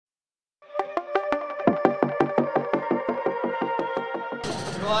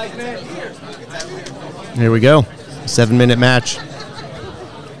Here we go. 7-minute match.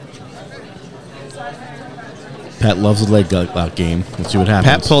 Pat loves the leg lock game. Let's see what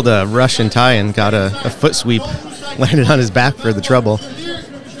happens. Pat pulled a Russian tie and got a foot sweep. Landed on his back for the trouble.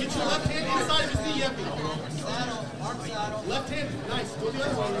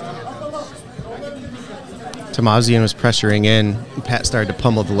 Tomasian was pressuring in. Pat started to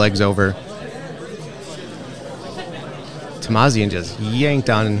pummel the legs over. Tomasian just yanked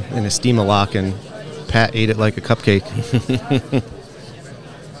on in a steam lock, and Pat ate it like a cupcake.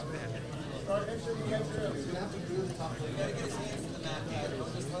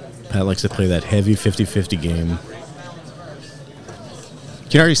 Pat likes to play that heavy 50-50 game. You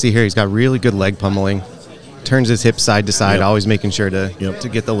can already see here he's got really good leg pummeling. Turns his hips side to side, always making sure to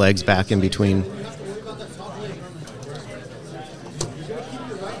get the legs back in between.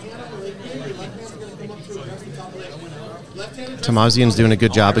 Tomasian's doing a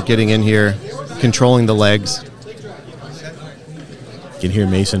good job at getting in here, controlling the legs. You can hear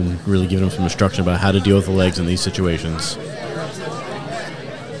Mason really giving him some instruction about how to deal with the legs in these situations.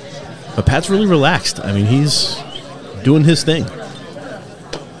 But Pat's really relaxed. I mean, he's doing his thing.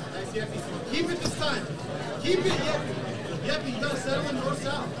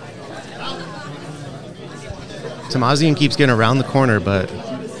 Tomasian keeps getting around the corner, but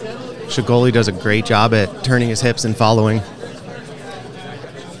Shahgholi does a great job at turning his hips and following.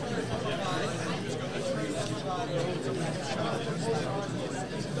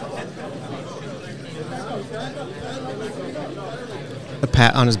 A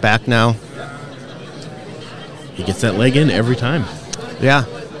Pat on his back now. He gets that leg in every time. Yeah.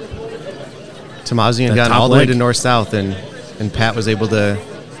 Tomasian got all the way to north-south, and Pat was able to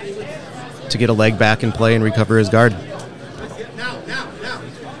get a leg back in play and recover his guard.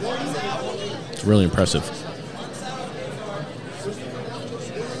 It's really impressive.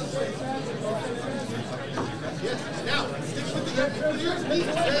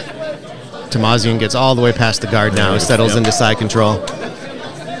 Tomasian gets all the way past the guard now. Settles into side control.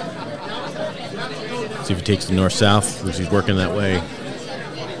 See if he takes the north-south, which he's working that way.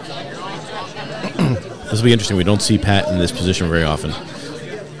 This will be interesting. We don't see Pat in this position very often.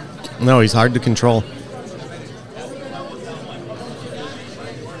 No, he's hard to control.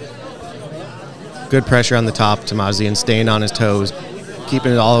 Good pressure on the top. Tomasian staying on his toes,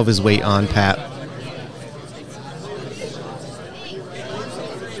 keeping all of his weight on Pat.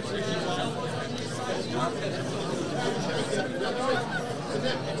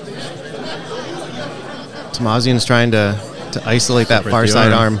 Tomasian's trying to isolate that far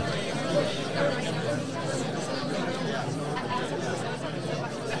side arm.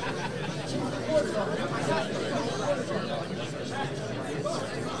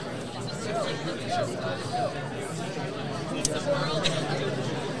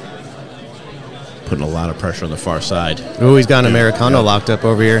 Putting a lot of pressure on the far side. Ooh, he's got an Americano locked up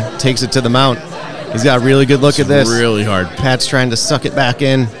over here. Takes it to the mount. He's got a really good look at this. Really hard. Pat's trying to suck it back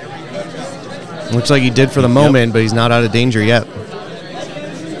in. Looks like he did for the moment, but he's not out of danger yet.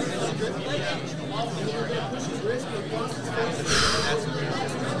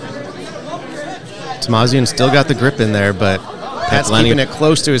 Tomasian still got the grip in there, but Pat's keeping it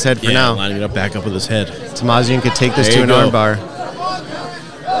close to his head for now. Lining it up back up with his head. Tomasian could take this to an armbar.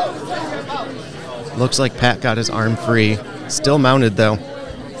 Looks like Pat got his arm free. Still mounted, though.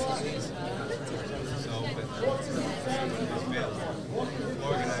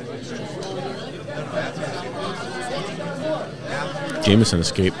 Jameson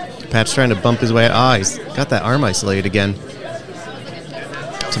escaped. Pat's trying to bump his way out. Ah, he's got that arm isolated again.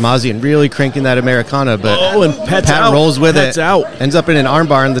 Tomasian really cranking that Americana, but and Pat rolls with Pat's it. Out. Ends up in an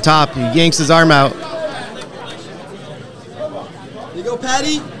armbar on the top. He yanks his arm out. There you go,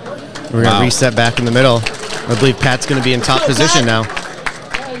 Patty. We're going to reset back in the middle. I believe Pat's going to be in top position now.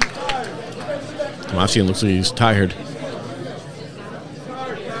 Tomasian looks like he's tired.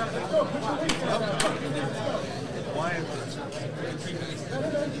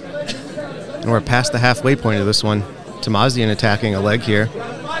 And we're past the halfway point of this one. Tomasian attacking a leg here.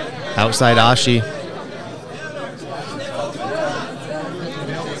 Outside Ashi.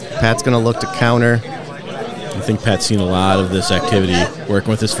 Pat's going to look to counter. I think Pat's seen a lot of this activity working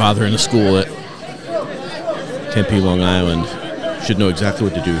with his father in a school at Tempe, Long Island. Should know exactly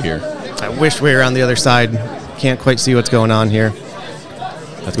what to do here. I wish we were on the other side. Can't quite see what's going on here.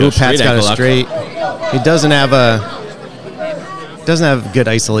 Pat's got a straight. He doesn't have good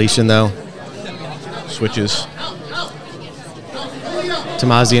isolation though. Switches.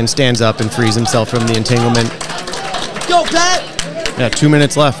 Tomasian stands up and frees himself from the entanglement. Go, Pat! Yeah, 2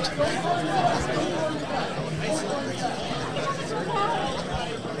 minutes left.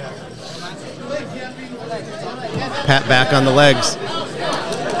 Pat back on the legs.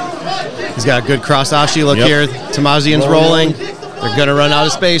 He's got a good cross ashi look here. Tomasian's rolling. They're going to run out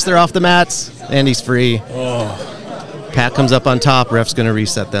of space. They're off the mats. And he's free. Oh. Pat comes up on top. Ref's going to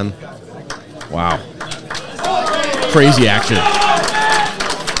reset them. Wow. Crazy action.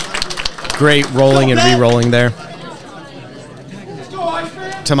 Great rolling and re-rolling there.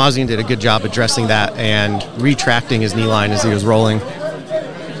 Tomasian did a good job addressing that and retracting his knee line as he was rolling.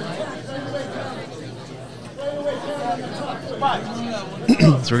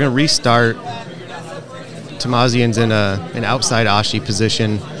 So we're going to restart. Tomasian's in an outside ashi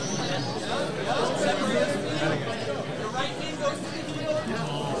position.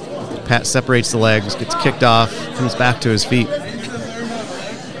 Pat separates the legs, gets kicked off, comes back to his feet.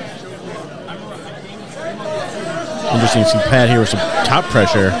 Interesting to see Pat here with some top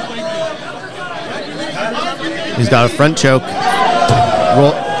pressure. He's got a front choke.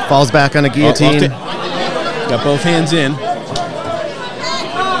 Falls back on a guillotine. Got both hands in.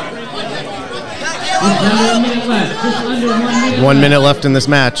 1 minute left in this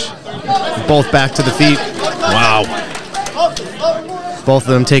match. Both back to the feet. Wow. Both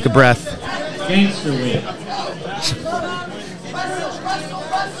of them take a breath. Gangster weight.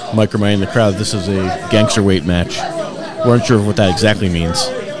 Mike reminding the crowd this is a gangster weight match. Weren't sure what that exactly means.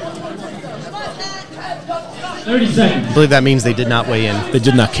 30 seconds. I believe that means they did not weigh in. They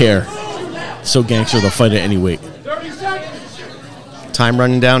did not care. So gangster, they'll fight at any weight. Time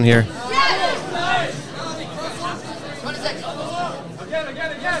running down here.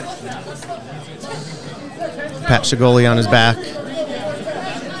 Pat Shahgholi on his back.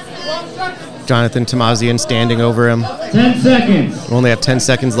 Johnathan Tomasian standing over him. 10 seconds. We only have 10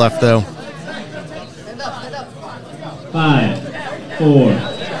 seconds left, though. 5, 4,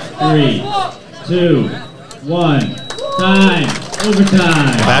 3, 2, 1. Time.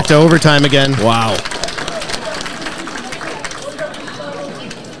 Overtime. Back to overtime again. Wow.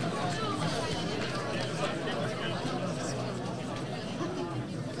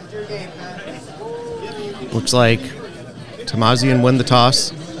 Looks like Tomasian win the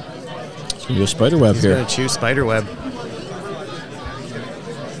toss. It's going to be a spider web He's here. going to choose spider web.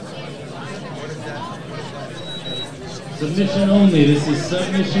 Submission only. This is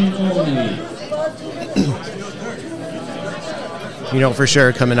submission only. You know for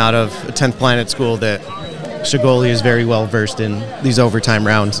sure, coming out of a 10th Planet school, that Shahgholi is very well versed in these overtime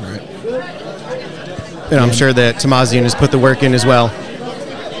rounds. And I'm sure that Tomasian has put the work in as well.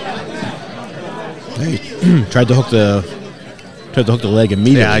 Hey, tried to hook the leg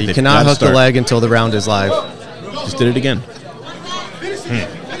immediately. Yeah, you cannot hook the leg until the round is live. Just did it again.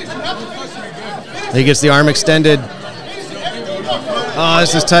 He gets the arm extended. Oh,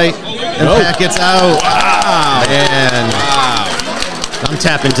 this is tight. And Pat gets out. Wow. Man. Wow. I'm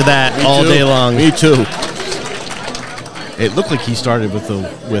tapping to that Me all too. day long. Me too. It looked like he started with the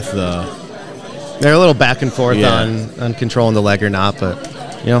They're a little back and forth Yeah. on controlling the leg or not, but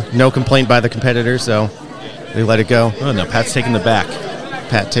no complaint by the competitor, so they let it go. Oh, no, Pat's taking the back.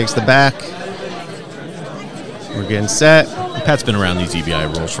 Pat takes the back. We're getting set. Pat's been around these EBI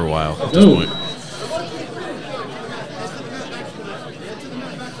rules for a while at this Ooh. point.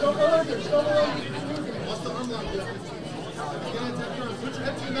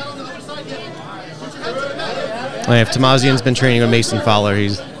 If Tomasian's been training with Mason Fowler,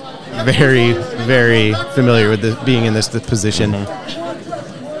 he's very, very familiar with being in this position.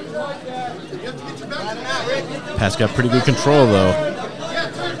 Pat's got pretty good control, though.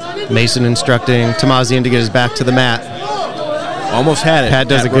 Mason instructing Tomasian to get his back to the mat. Almost had it. Pat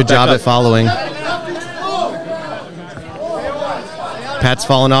does a good job at following. Pat's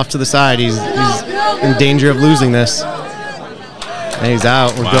falling off to the side. He's in danger of losing this. And he's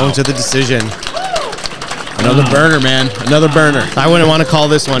out. We're going to the decision. Another burner, man. Another burner. I wouldn't want to call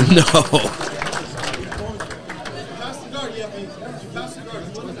this one. No.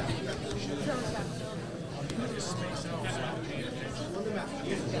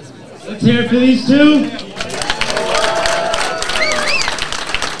 Let's hear it for these two.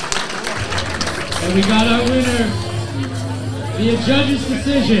 And we got our winner via judge's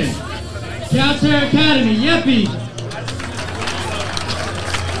decision. Calterra Academy, Yeppie.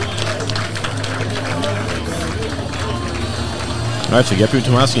 All right, so Yeppie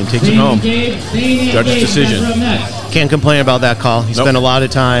Tomasian takes it home. Judge's decision. Can't complain about that call. He spent a lot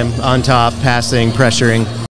of time on top, passing, pressuring.